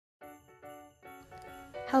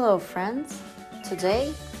Hello friends!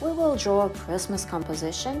 Today we will draw a Christmas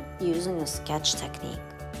composition using a sketch technique.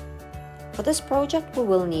 For this project we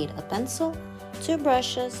will need a pencil, 2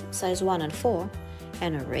 brushes size 1 and 4,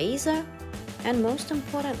 an eraser, and most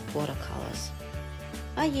important, watercolors.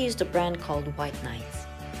 I used a brand called White Nights.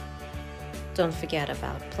 Don't forget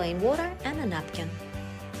about plain water and a napkin.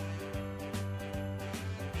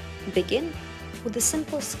 Begin with a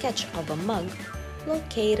simple sketch of a mug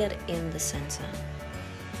located in the center.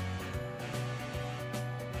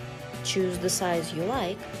 Choose the size you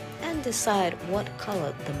like and decide what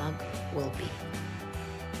color the mug will be.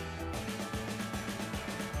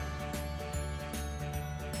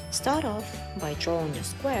 Start off by drawing a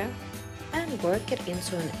square and work it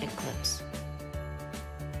into an ellipse.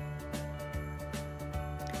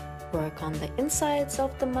 Work on the insides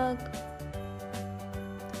of the mug.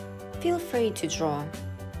 Feel free to draw,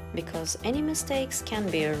 because any mistakes can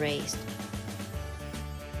be erased.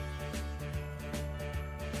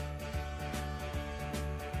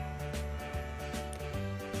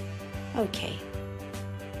 Okay,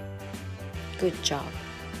 good job.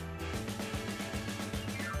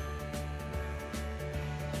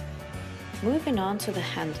 Moving on to the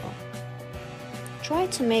handle. Try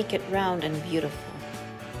to make it round and beautiful.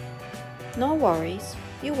 No worries,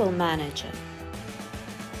 you will manage it.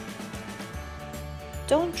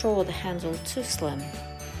 Don't draw the handle too slim.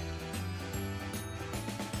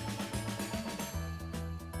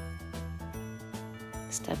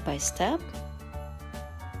 Step by step.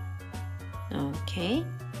 Okay.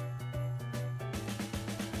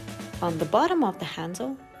 On the bottom of the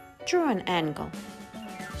handle, draw an angle.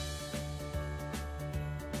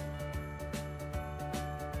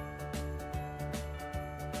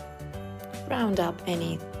 Round up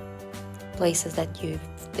any places that you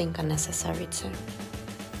think are necessary to.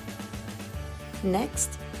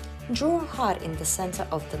 Next, draw a heart in the center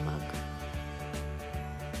of the mug.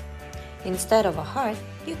 Instead of a heart,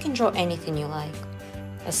 you can draw anything you like.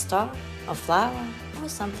 A star, a flower, or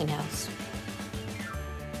something else.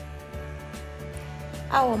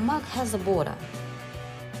 Our mug has a border.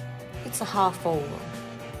 It's a half oval.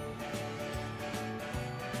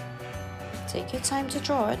 Take your time to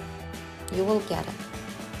draw it. You will get it.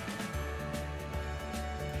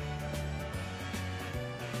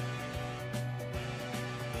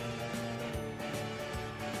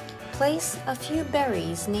 Place a few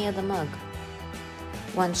berries near the mug.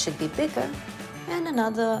 One should be bigger and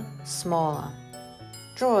another smaller.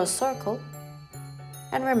 Draw a circle,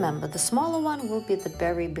 and remember, the smaller one will be the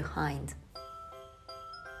berry behind.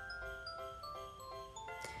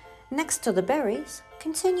 Next to the berries,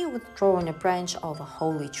 continue with drawing a branch of a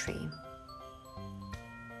holly tree.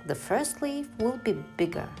 The first leaf will be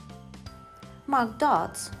bigger. Mark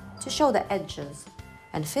dots to show the edges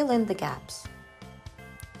and fill in the gaps.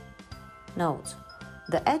 Note,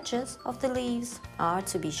 the edges of the leaves are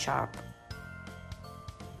to be sharp.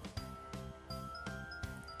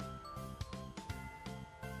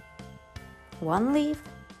 One leaf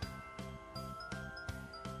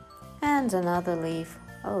and another leaf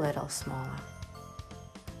a little smaller.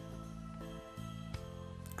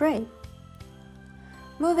 Great!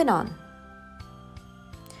 Moving on.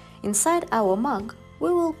 Inside our mug,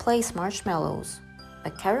 we will place marshmallows,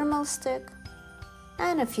 a caramel stick,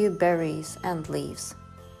 and a few berries and leaves.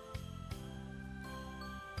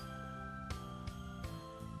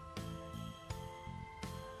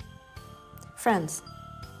 Friends,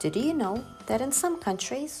 did you know that in some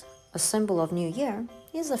countries, a symbol of New Year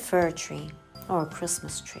is a fir tree or a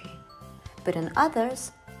Christmas tree, but in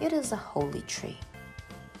others, it is a holly tree?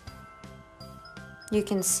 You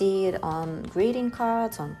can see it on greeting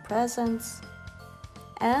cards, on presents,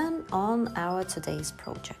 and on our today's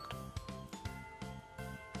project.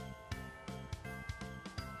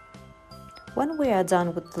 When we are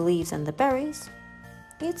done with the leaves and the berries,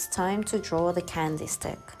 it's time to draw the candy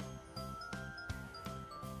stick.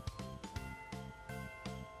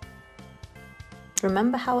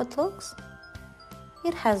 Remember how it looks?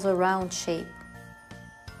 It has a round shape.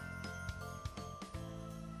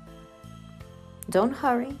 Don't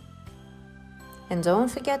hurry, and don't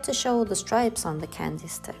forget to show the stripes on the candy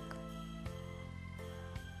stick.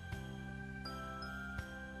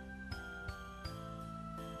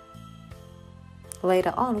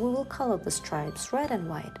 Later on, we will color the stripes red and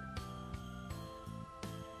white.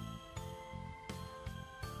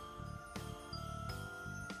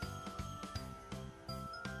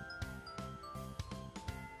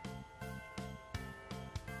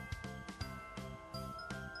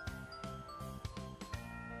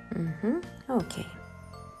 Okay.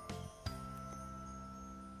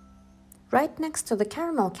 Right next to the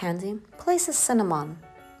caramel candy, place a cinnamon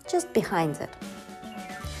just behind it.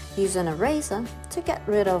 Use an eraser to get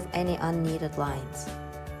rid of any unneeded lines.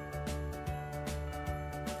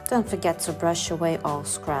 Don't forget to brush away all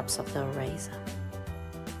scraps of the eraser.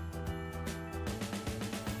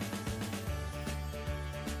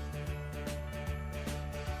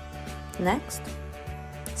 Next,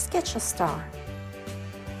 sketch a star.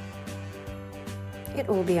 It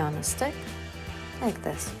will be on a stick, like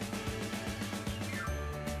this.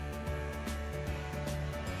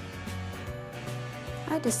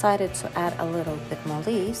 I decided to add a little bit more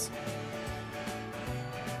leaves.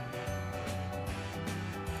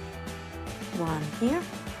 One here,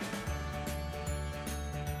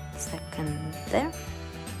 second there.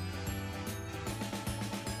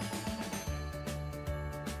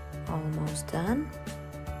 Almost done.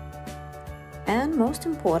 And most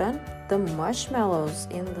important, the marshmallows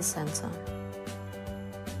in the center.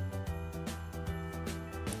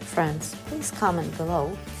 Friends, please comment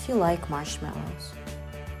below if you like marshmallows.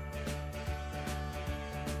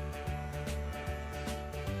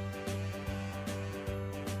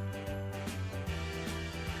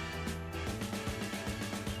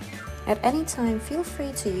 At any time, feel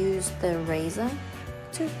free to use the eraser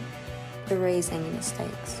to erase any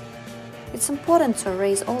mistakes. It's important to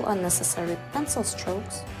erase all unnecessary pencil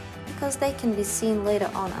strokes because they can be seen later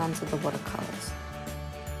on onto the watercolors.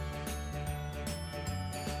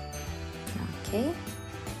 Okay,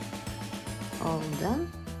 all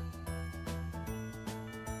done.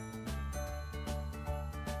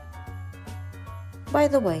 By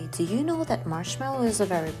the way, do you know that marshmallow is a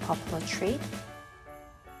very popular treat?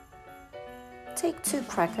 Take 2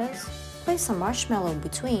 crackers, place a marshmallow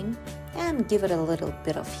between, and give it a little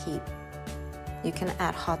bit of heat. You can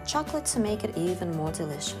add hot chocolate to make it even more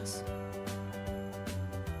delicious.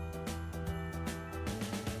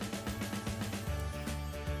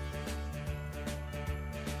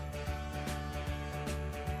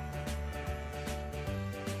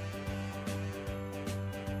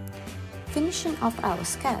 Finishing off our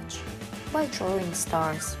sketch by drawing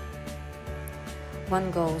stars. One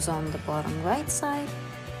goes on the bottom right side,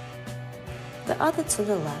 the other to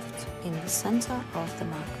the left in the center of the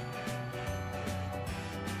mug.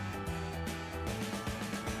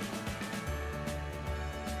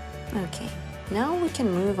 Okay, now we can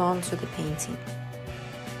move on to the painting.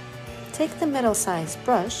 Take the middle-sized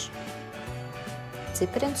brush,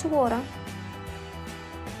 dip it into water,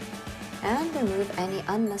 and remove any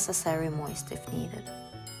unnecessary moist if needed.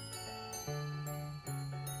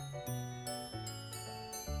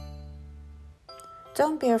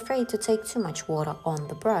 Don't be afraid to take too much water on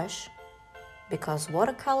the brush, because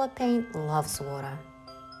watercolor paint loves water.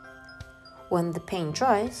 When the paint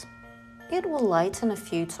dries, it will lighten a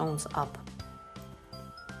few tones up.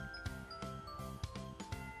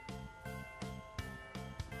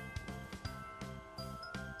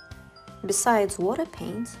 Besides water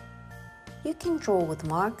paint, you can draw with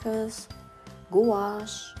markers,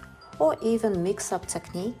 gouache, or even mix-up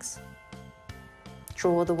techniques.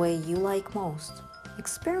 Draw the way you like most.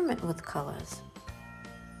 Experiment with colors.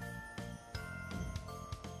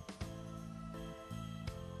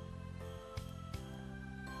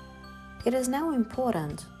 It is now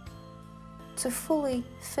important to fully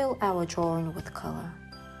fill our drawing with color.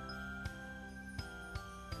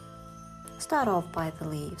 Start off by the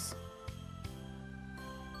leaves.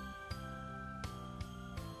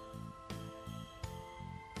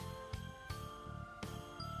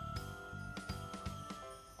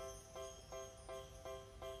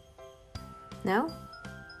 Now,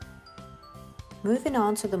 moving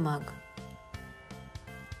on to the mug.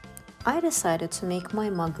 I decided to make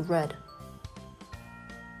my mug red.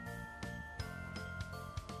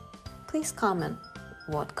 Please comment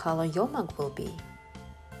what color your mug will be.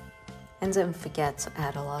 And don't forget to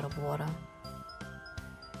add a lot of water.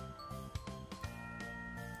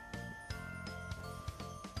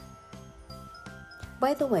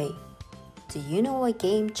 By the way, do you know a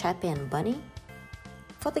game Chappie and Bunny?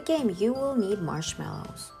 For the game, you will need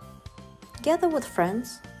marshmallows. Gather with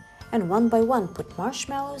friends and one by one put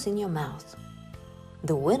marshmallows in your mouth.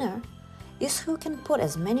 The winner is who can put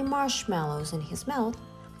as many marshmallows in his mouth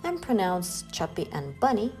and pronounce Chappie and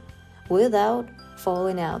Bunny without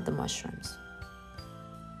falling out the mushrooms.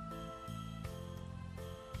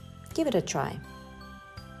 Give it a try.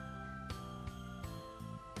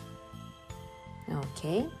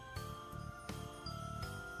 Okay.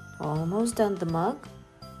 Almost done the mug.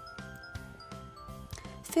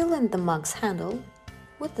 Fill in the mug's handle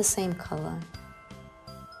with the same color.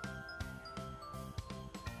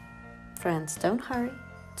 Friends, don't hurry.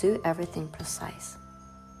 Do everything precise.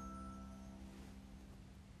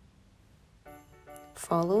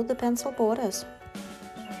 Follow the pencil borders.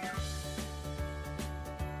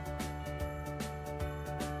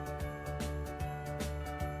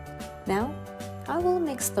 Now, I will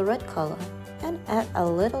mix the red color and add a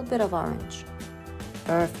little bit of orange.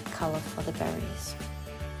 Perfect color for the berries.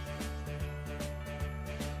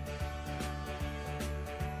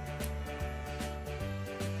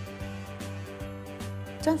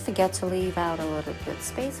 Don't forget to leave out a little bit of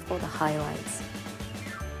space for the highlights.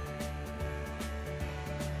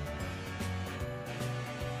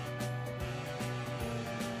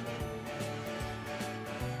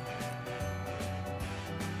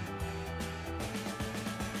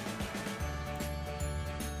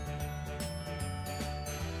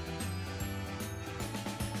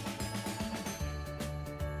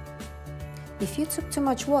 If you took too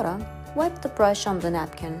much water, wipe the brush on the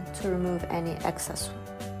napkin to remove any excess.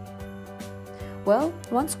 Well,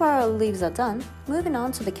 once our leaves are done, moving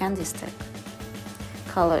on to the candy stick.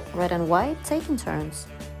 Color it red and white, taking turns.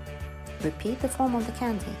 Repeat the form of the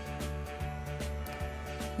candy.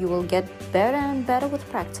 You will get better and better with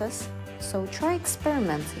practice, so try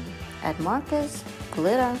experimenting. Add markers,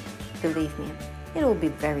 glitter, believe me, it will be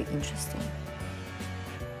very interesting.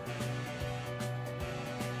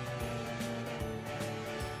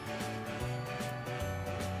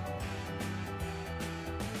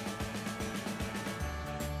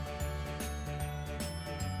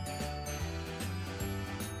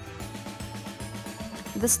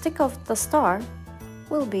 The stick of the star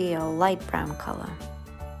will be a light brown color.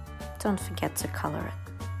 Don't forget to color it.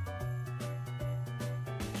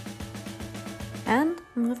 And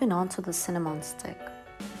moving on to the cinnamon stick.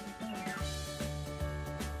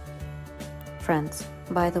 Friends,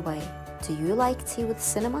 by the way, do you like tea with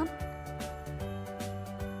cinnamon?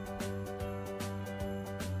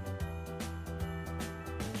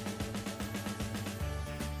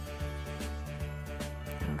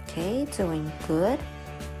 Okay, doing good.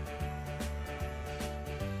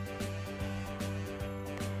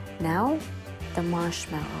 Now, the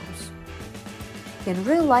marshmallows. In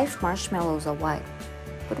real life, marshmallows are white,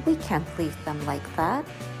 but we can't leave them like that.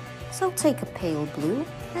 So take a pale blue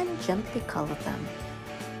and gently color them.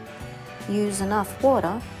 Use enough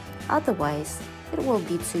water, otherwise it will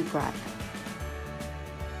be too bright.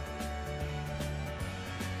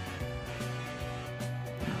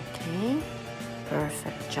 Okay,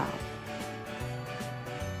 perfect job.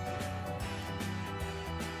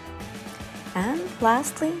 And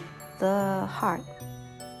lastly, the heart.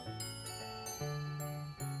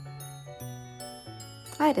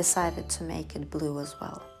 I decided to make it blue as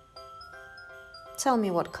well. Tell me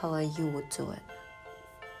what color you would do it.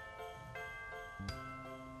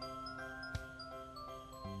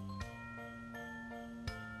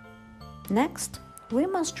 Next, we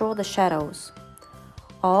must draw the shadows.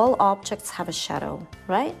 All objects have a shadow,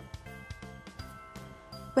 right?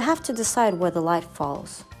 We have to decide where the light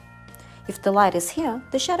falls. If the light is here,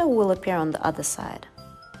 the shadow will appear on the other side.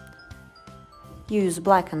 Use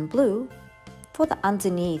black and blue for the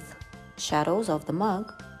underneath shadows of the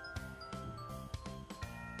mug.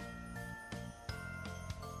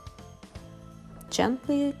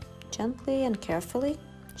 Gently and carefully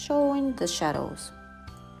showing the shadows.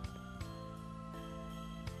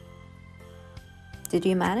 Did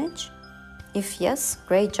you manage? If yes,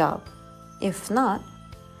 great job. If not,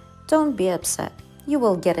 don't be upset. You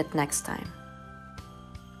will get it next time.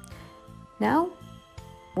 Now,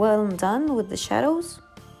 well done with the shadows.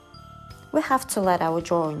 We have to let our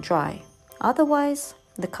drawing dry, otherwise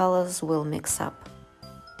the colors will mix up.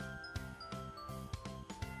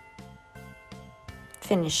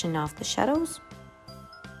 Finishing off the shadows.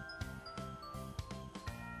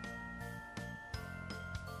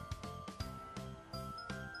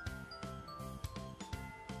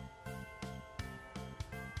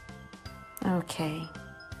 Okay.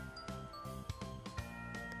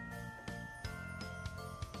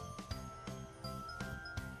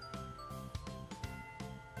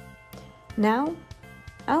 Now,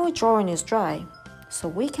 our drawing is dry, so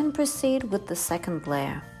we can proceed with the second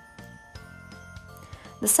layer.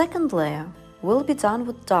 The second layer will be done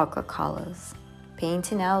with darker colors,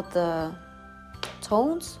 painting out the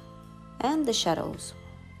tones and the shadows.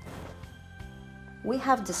 We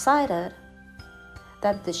have decided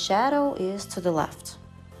that the shadow is to the left,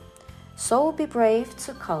 so be brave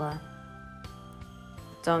to color.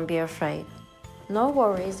 Don't be afraid. No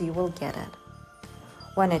worries, you will get it.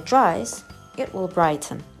 When it dries, it will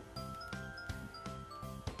brighten.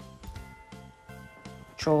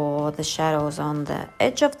 Draw the shadows on the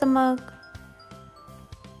edge of the mug,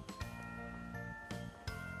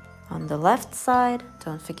 on the left side,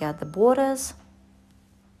 don't forget the borders.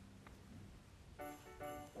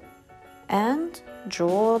 and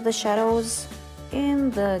draw the shadows in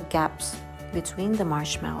the gaps between the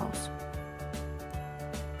marshmallows.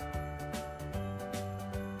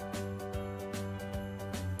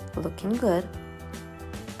 Looking good.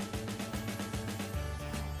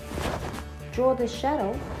 Draw the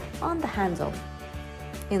shadow on the handle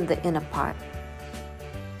in the inner part.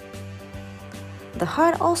 The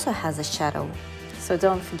heart also has a shadow, so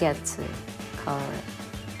don't forget to color it.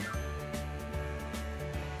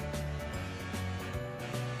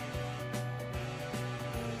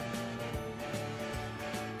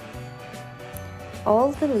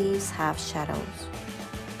 All the leaves have shadows.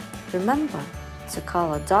 Remember to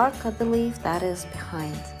color darker the leaf that is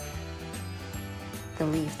behind. The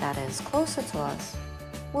leaf that is closer to us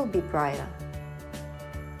will be brighter.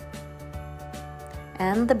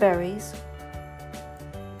 And the berries.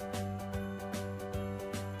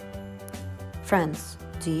 Friends,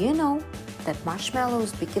 do you know that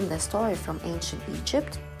marshmallows begin their story from ancient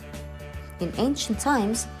Egypt? In ancient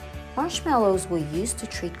times, marshmallows were used to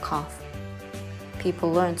treat cough.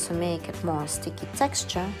 People learned to make it more sticky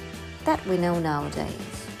texture that we know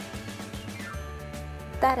nowadays.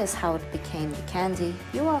 That is how it became the candy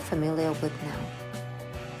you are familiar with now.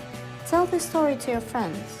 Tell this story to your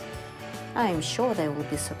friends. I am sure they will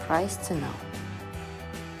be surprised to know.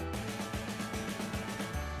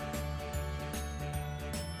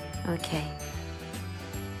 Okay.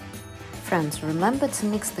 Friends, remember to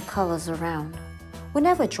mix the colors around. We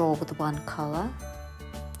never draw with one color.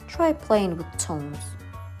 Try playing with tones.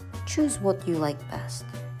 Choose what you like best.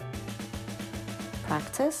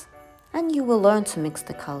 Practice, and you will learn to mix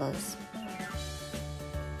the colors.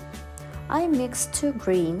 I mixed 2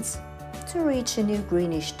 greens to reach a new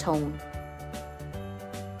greenish tone.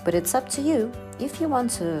 But it's up to you. If you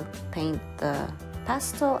want to paint the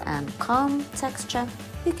pastel and calm texture,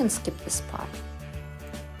 you can skip this part.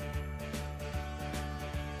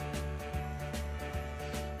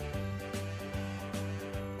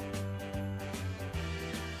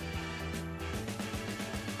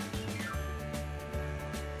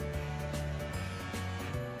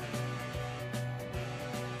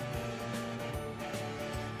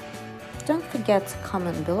 Don't forget to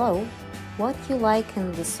comment below what you like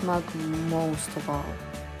in this mug most of all.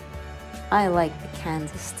 I like the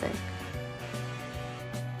candy stick.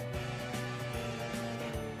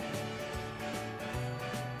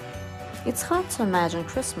 It's hard to imagine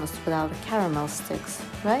Christmas without caramel sticks,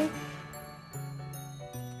 right?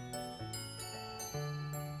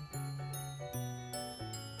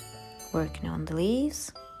 Working on the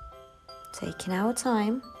leaves, taking our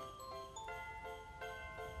time.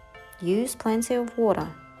 Use plenty of water.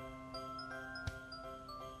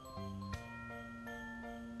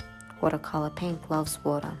 Watercolor paint loves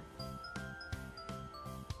water.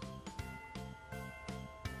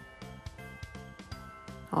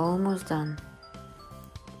 Almost done.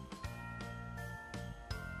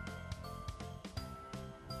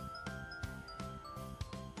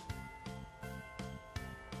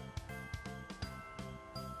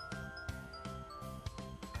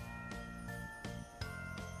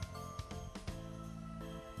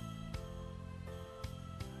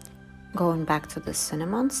 Going back to the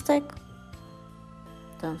cinnamon stick,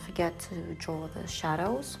 don't forget to draw the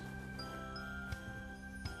shadows.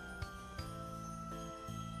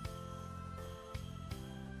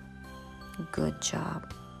 Good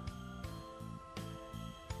job.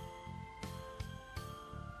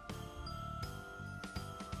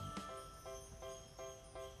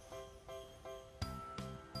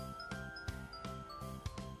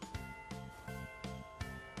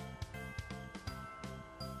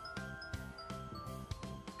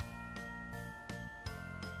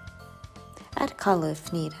 Add color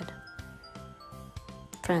if needed.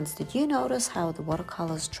 Friends, did you notice how the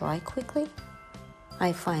watercolors dry quickly?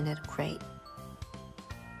 I find it great.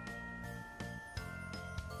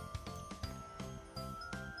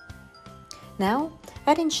 Now,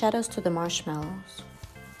 add in shadows to the marshmallows.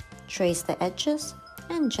 Trace the edges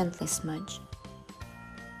and gently smudge.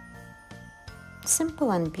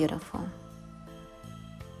 Simple and beautiful.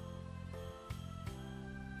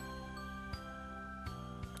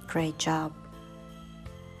 Great job.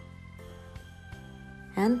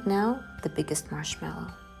 And now the biggest marshmallow.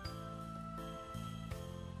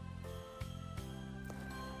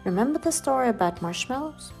 Remember the story about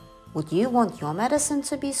marshmallows? Would you want your medicine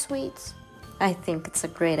to be sweets? I think it's a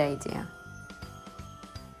great idea.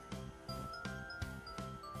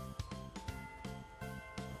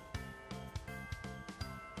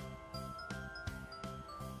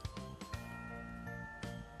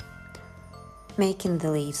 Making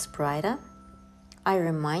the leaves brighter, I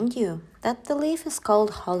remind you that the leaf is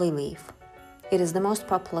called holly leaf, It is the most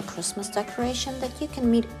popular Christmas decoration that you can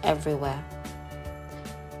meet everywhere.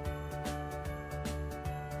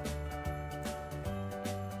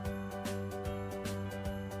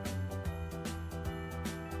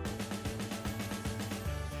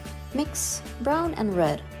 Mix brown and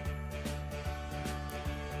red.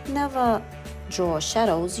 Never draw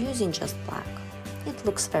shadows using just black. It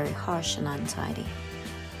looks very harsh and untidy.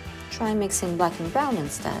 Try mixing black and brown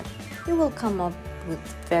instead. You will come up with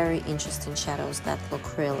very interesting shadows that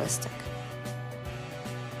look realistic.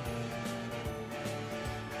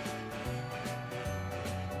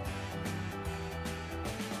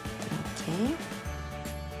 Okay.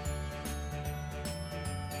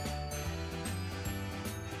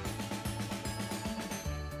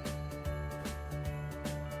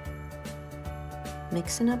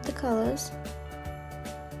 Mixing up the colors.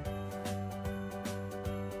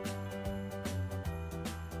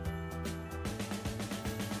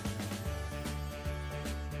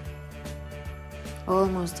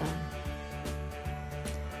 Almost done.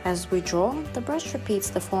 As we draw, the brush repeats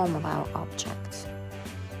the form of our object.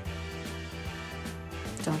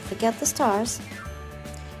 Don't forget the stars.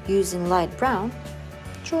 Using light brown,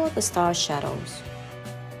 draw the star shadows.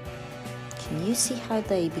 Can you see how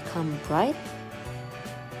they become bright?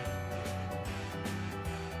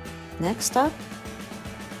 Next up,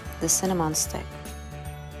 the cinnamon stick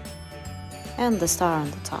and the star on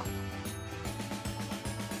the top.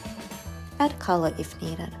 Add color if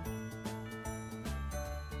needed.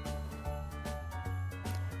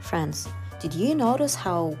 Friends, did you notice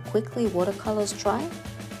how quickly watercolors dry?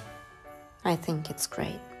 I think it's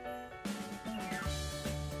great.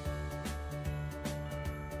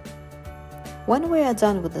 When we are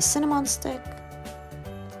done with the cinnamon stick,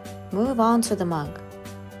 move on to the mug.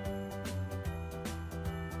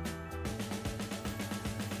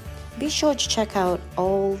 Be sure to check out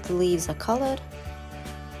all the leaves are colored.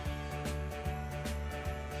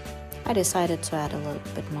 I decided to add a little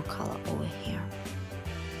bit more color over here.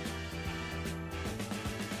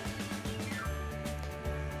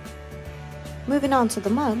 Moving on to the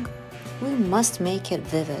mug, we must make it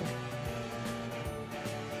vivid.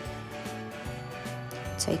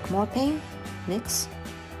 Take more paint, mix,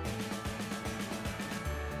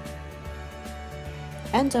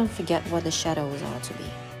 and don't forget where the shadows are to be.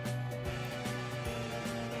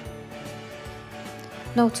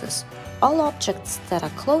 Notice, all objects that are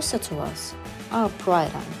closer to us are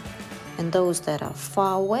brighter, and those that are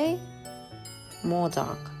far away, more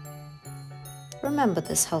dark. Remember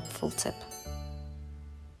this helpful tip.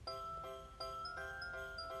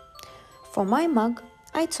 For my mug,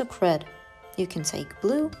 I took red. You can take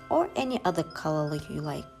blue or any other color you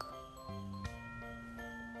like.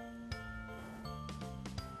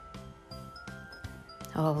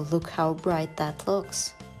 Oh, look how bright that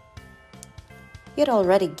looks. It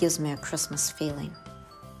already gives me a Christmas feeling.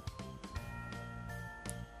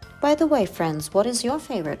 By the way, friends, what is your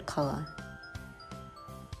favorite color?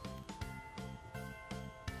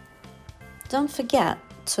 Don't forget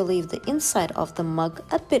to leave the inside of the mug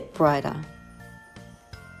a bit brighter.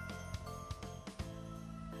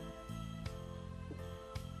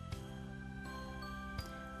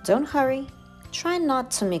 Don't hurry. Try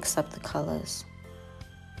not to mix up the colors.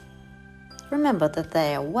 Remember that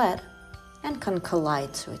they are wet and can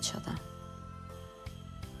collide to each other.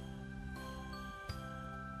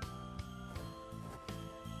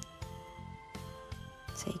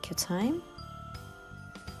 Take your time.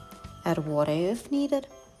 Add water if needed.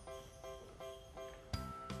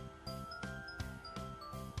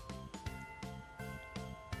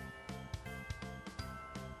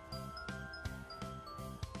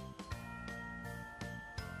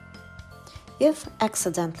 If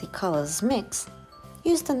accidentally colors mix,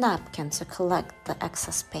 use the napkin to collect the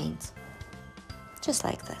excess paint, just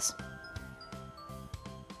like this.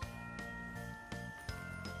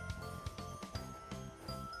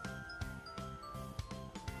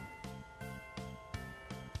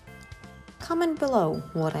 Comment below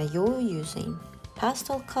what are you using,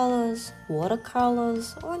 pastel colors,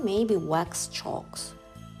 watercolors, or maybe wax chalks.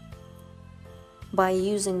 By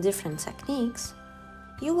using different techniques,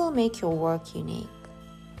 you will make your work unique.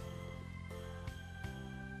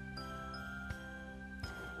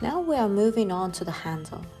 Now we are moving on to the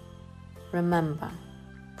handle. Remember,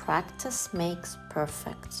 practice makes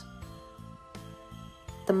perfect.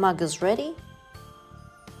 The mug is ready,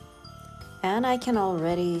 and I can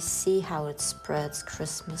already see how it spreads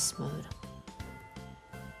Christmas mood.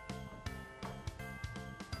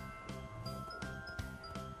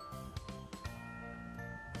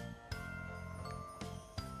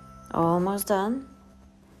 Almost done.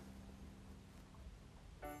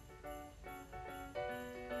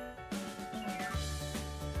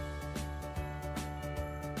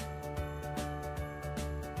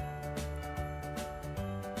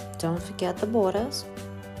 Don't forget the borders.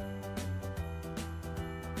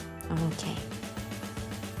 Okay.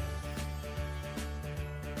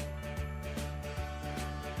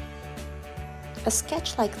 A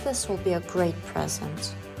sketch like this will be a great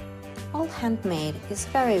present. All handmade is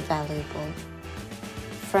very valuable.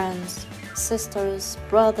 Friends, sisters,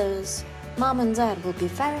 brothers, mom and dad will be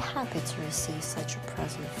very happy to receive such a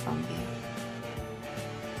present from you.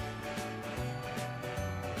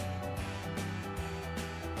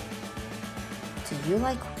 Do you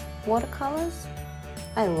like watercolors?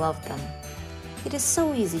 I love them. It is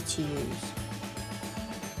so easy to use.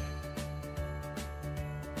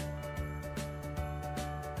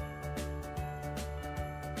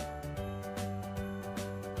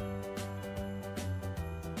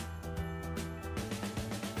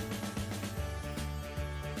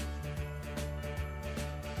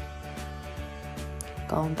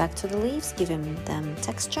 Going back to the leaves, giving them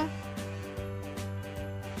texture.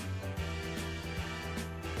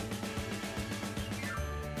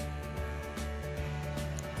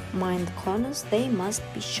 Mind the corners, they must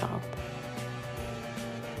be sharp.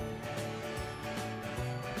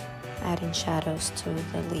 Adding shadows to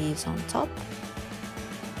the leaves on top.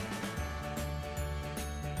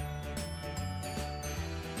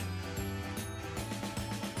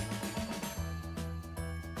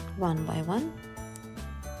 One by one.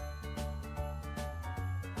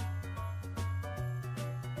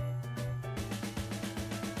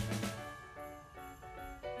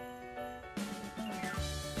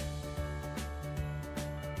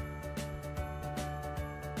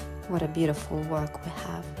 What a beautiful work we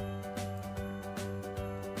have.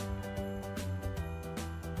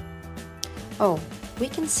 Oh, we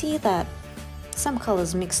can see that some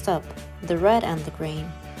colors mixed up, the red and the green.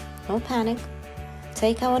 No panic.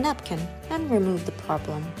 Take our napkin and remove the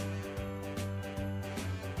problem.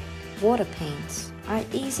 Water paints are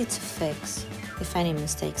easy to fix if any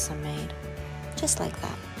mistakes are made. Just like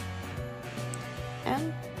that.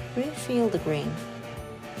 And refill the green.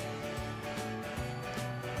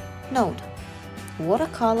 Note,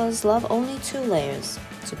 watercolors love only 2 layers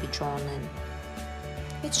to be drawn in.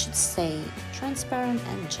 It should stay transparent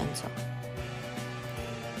and gentle.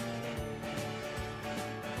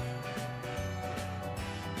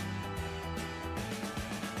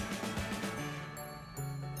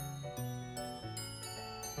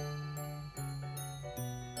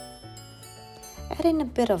 Adding a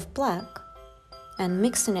bit of black and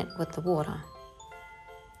mixing it with the water.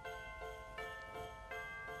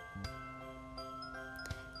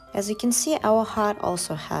 As you can see, our heart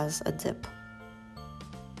also has a dip.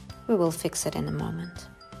 We will fix it in a moment.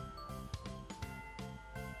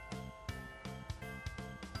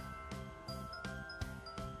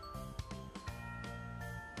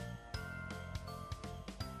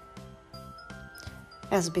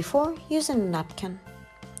 As before, using a napkin,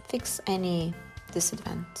 fix any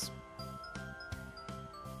disadvantages.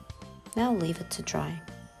 Now leave it to dry.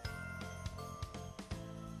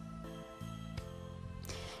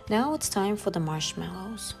 Now it's time for the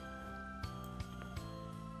marshmallows.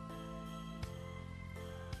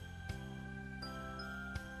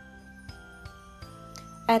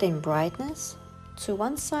 Adding brightness to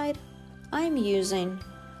one side, I'm using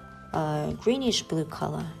a greenish blue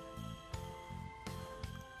color.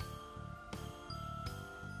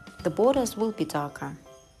 The borders will be darker.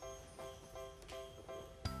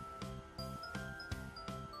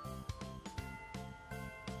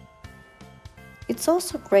 It's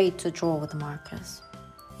also great to draw with markers.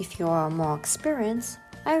 If you are more experienced,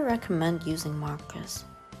 I recommend using markers.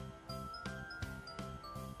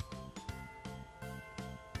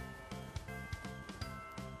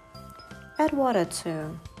 Add water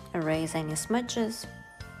to erase any smudges.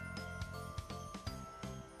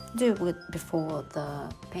 Do it before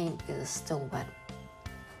the paint is still wet.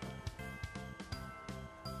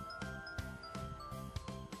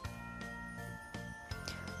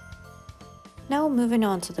 Now moving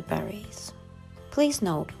on to the berries. Please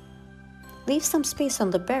note, leave some space on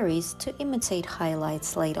the berries to imitate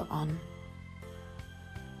highlights later on.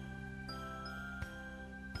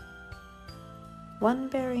 One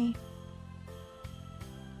berry,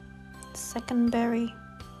 second berry.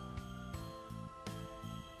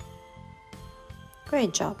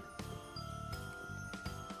 Great job.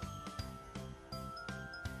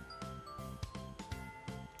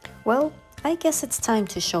 Well, I guess it's time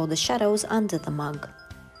to show the shadows under the mug.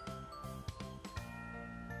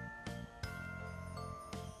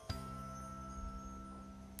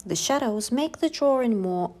 The shadows make the drawing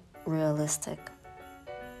more realistic.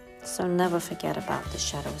 So never forget about the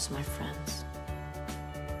shadows, my friends.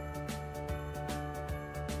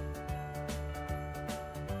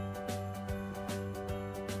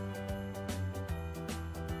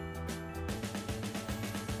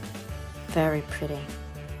 Very pretty.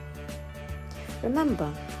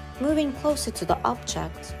 Remember, moving closer to the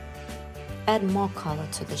object, add more color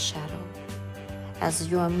to the shadow. As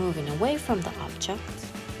you are moving away from the object,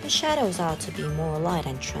 the shadows are to be more light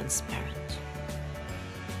and transparent.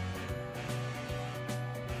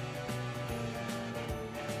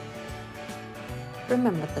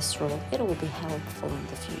 Remember this rule, it will be helpful in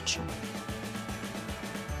the future.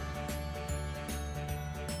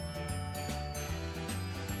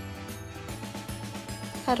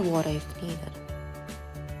 Add water if needed.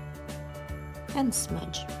 And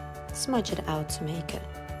smudge. Smudge it out to make it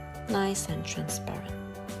nice and transparent.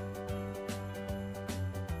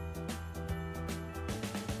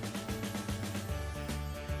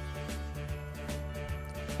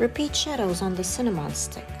 Repeat shadows on the cinnamon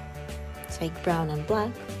stick. Take brown and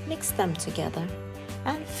black, mix them together,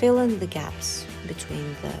 and fill in the gaps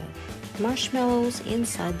between the marshmallows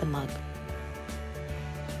inside the mug.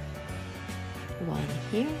 One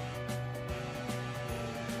here.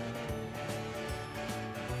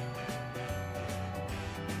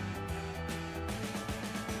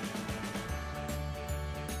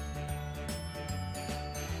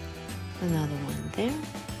 Another one there.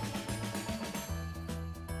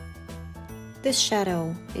 This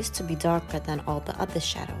shadow is to be darker than all the other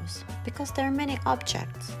shadows because there are many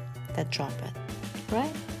objects that drop it,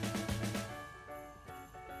 right?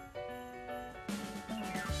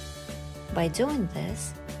 By doing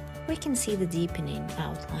this, we can see the deepening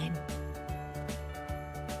outline.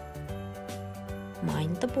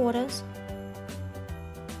 Mind the borders.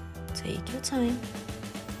 Take your time.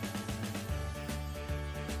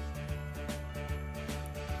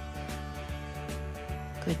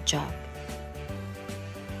 Good job.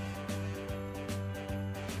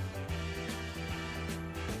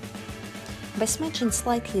 By smudging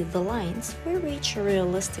slightly the lines, we reach a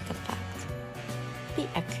realistic effect. Be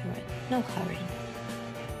accurate, no hurry.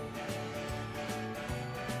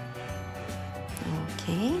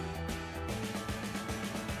 Okay.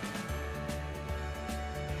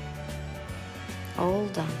 All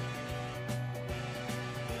done.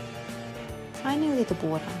 Finally, the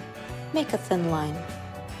border. Make a thin line.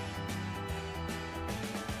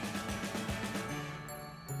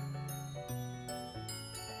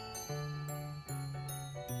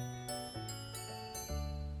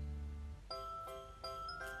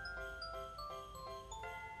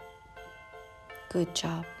 Good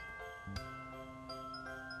job.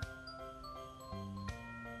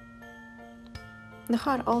 The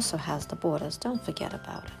heart also has the borders, don't forget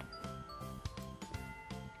about it.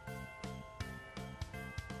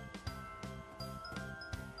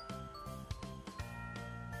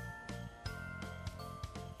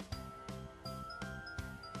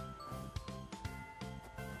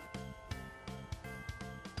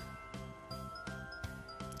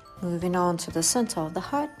 Moving on to the center of the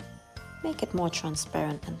heart, make it more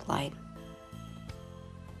transparent and light.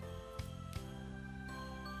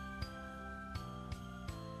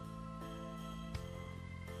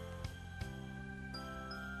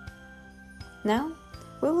 Now,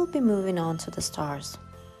 we will be moving on to the stars.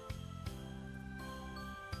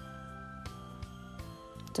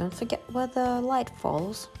 Don't forget where the light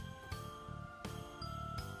falls.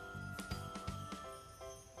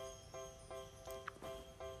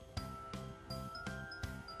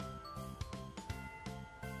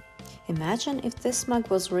 Imagine if this mug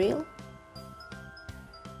was real.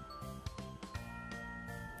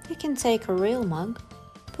 You can take a real mug,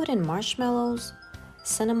 put in marshmallows,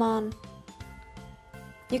 cinnamon.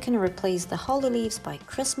 You can replace the holly leaves by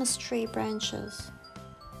Christmas tree branches.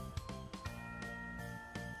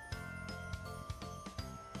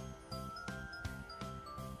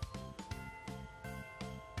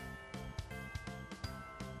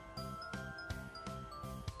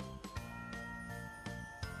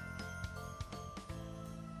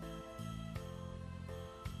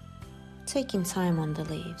 Taking time on the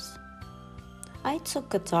leaves. I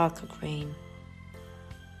took a darker green.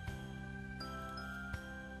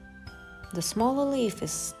 The smaller leaf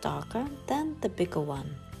is darker than the bigger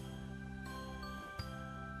one.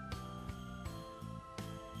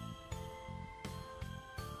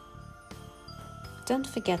 Don't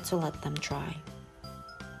forget to let them dry.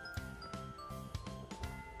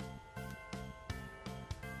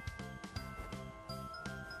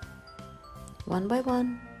 One by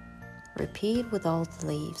one, repeat with all the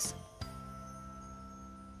leaves.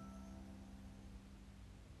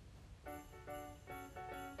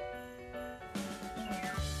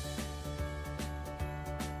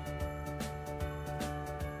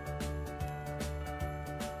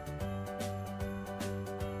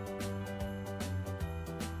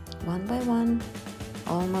 One by one,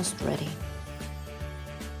 almost ready.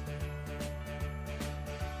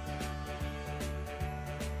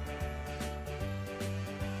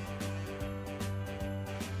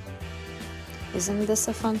 Isn't this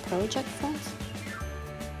a fun project, friends?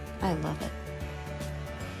 I love it.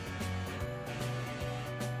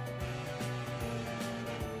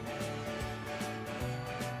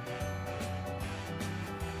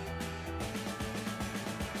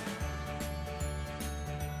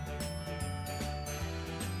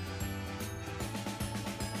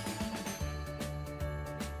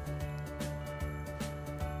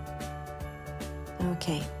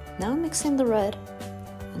 Okay, now mixing the red,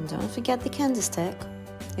 and don't forget the candy stick.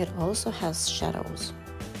 It also has shadows.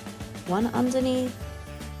 One underneath,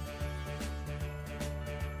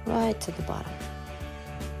 right to the bottom,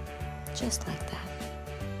 just like that.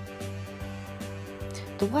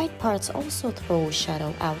 The white parts also throw a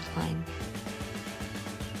shadow outline,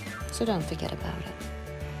 so don't forget about it.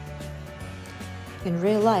 In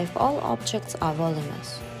real life, all objects are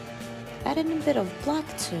voluminous. Adding a bit of black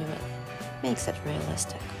to it makes it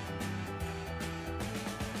realistic.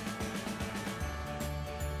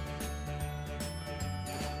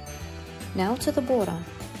 Now to the border.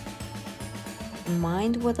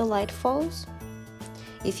 Mind where the light falls?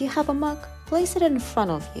 If you have a mug, place it in front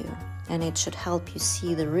of you, and it should help you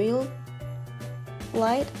see the real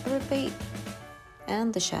light, repeat,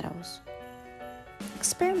 and the shadows.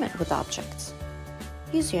 Experiment with objects.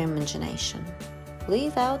 Use your imagination.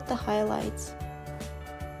 Leave out the highlights.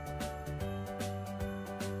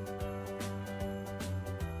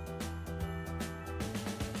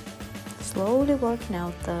 Slowly working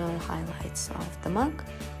out the highlights of the mug.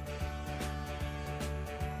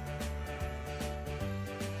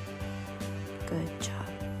 Good job.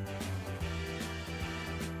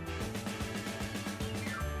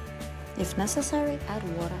 If necessary, add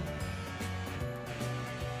water.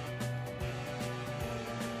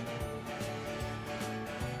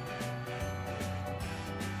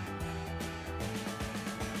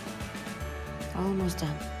 Almost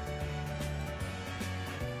done.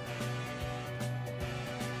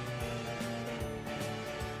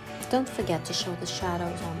 Don't forget to show the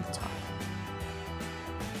shadows on the top.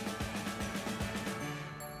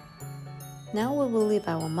 Now we will leave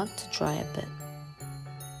our mug to dry a bit.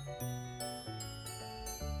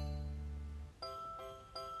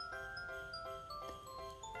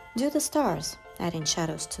 Do the stars, adding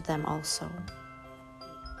shadows to them also.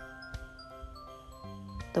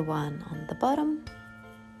 The one on the bottom,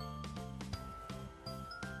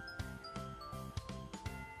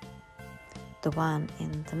 the one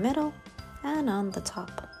in the middle, and on the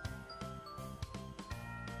top.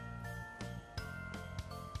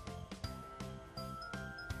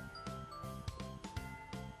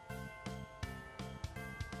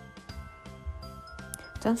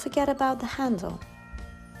 Don't forget about the handle.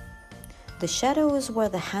 The shadow is where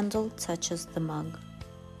the handle touches the mug.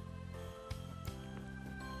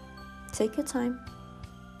 Take your time,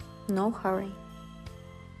 no hurry.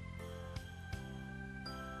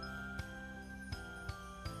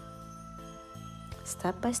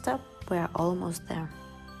 Step by step, we are almost there.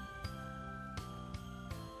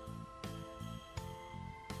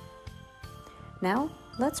 Now,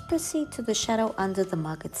 let's proceed to the shadow under the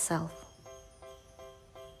mug itself.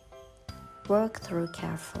 Work through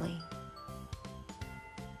carefully.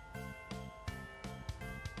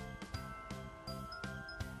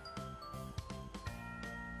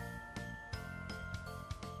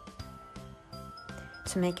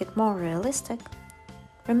 To make it more realistic,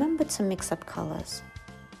 remember to mix up colors.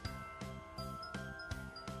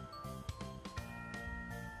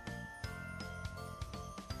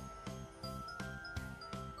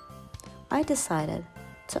 I decided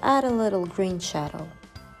to add a little green shadow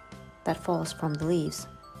that falls from the leaves.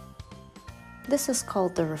 This is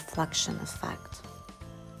called the reflection effect.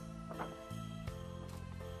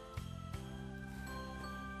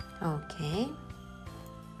 Okay.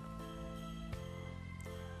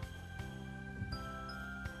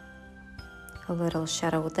 A little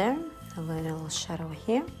shadow there, a little shadow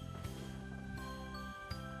here.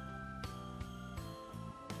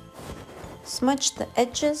 Smudge the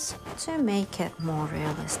edges to make it more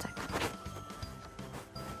realistic.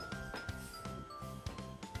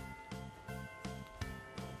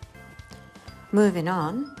 Moving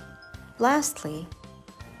on, lastly,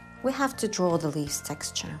 we have to draw the leaves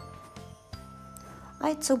texture.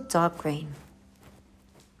 I took dark green.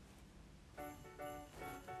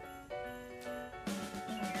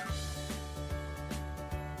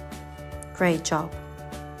 Great job.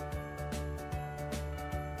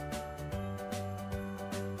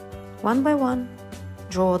 One by one,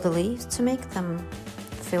 draw the leaves to make them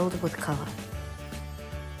filled with color.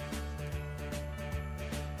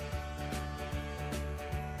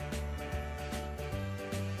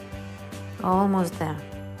 Almost there.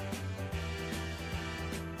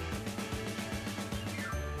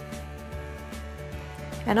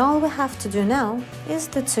 And all we have to do now is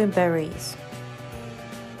the two berries.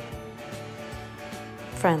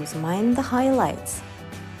 Friends, mind the highlights.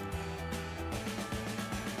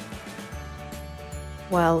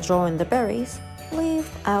 While drawing the berries, leave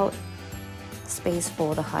out space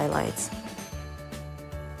for the highlights.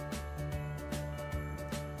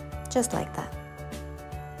 Just like that.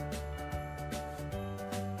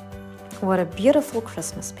 What a beautiful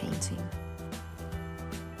Christmas painting.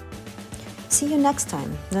 See you next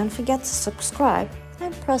time. Don't forget to subscribe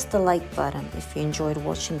and press the like button if you enjoyed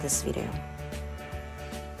watching this video.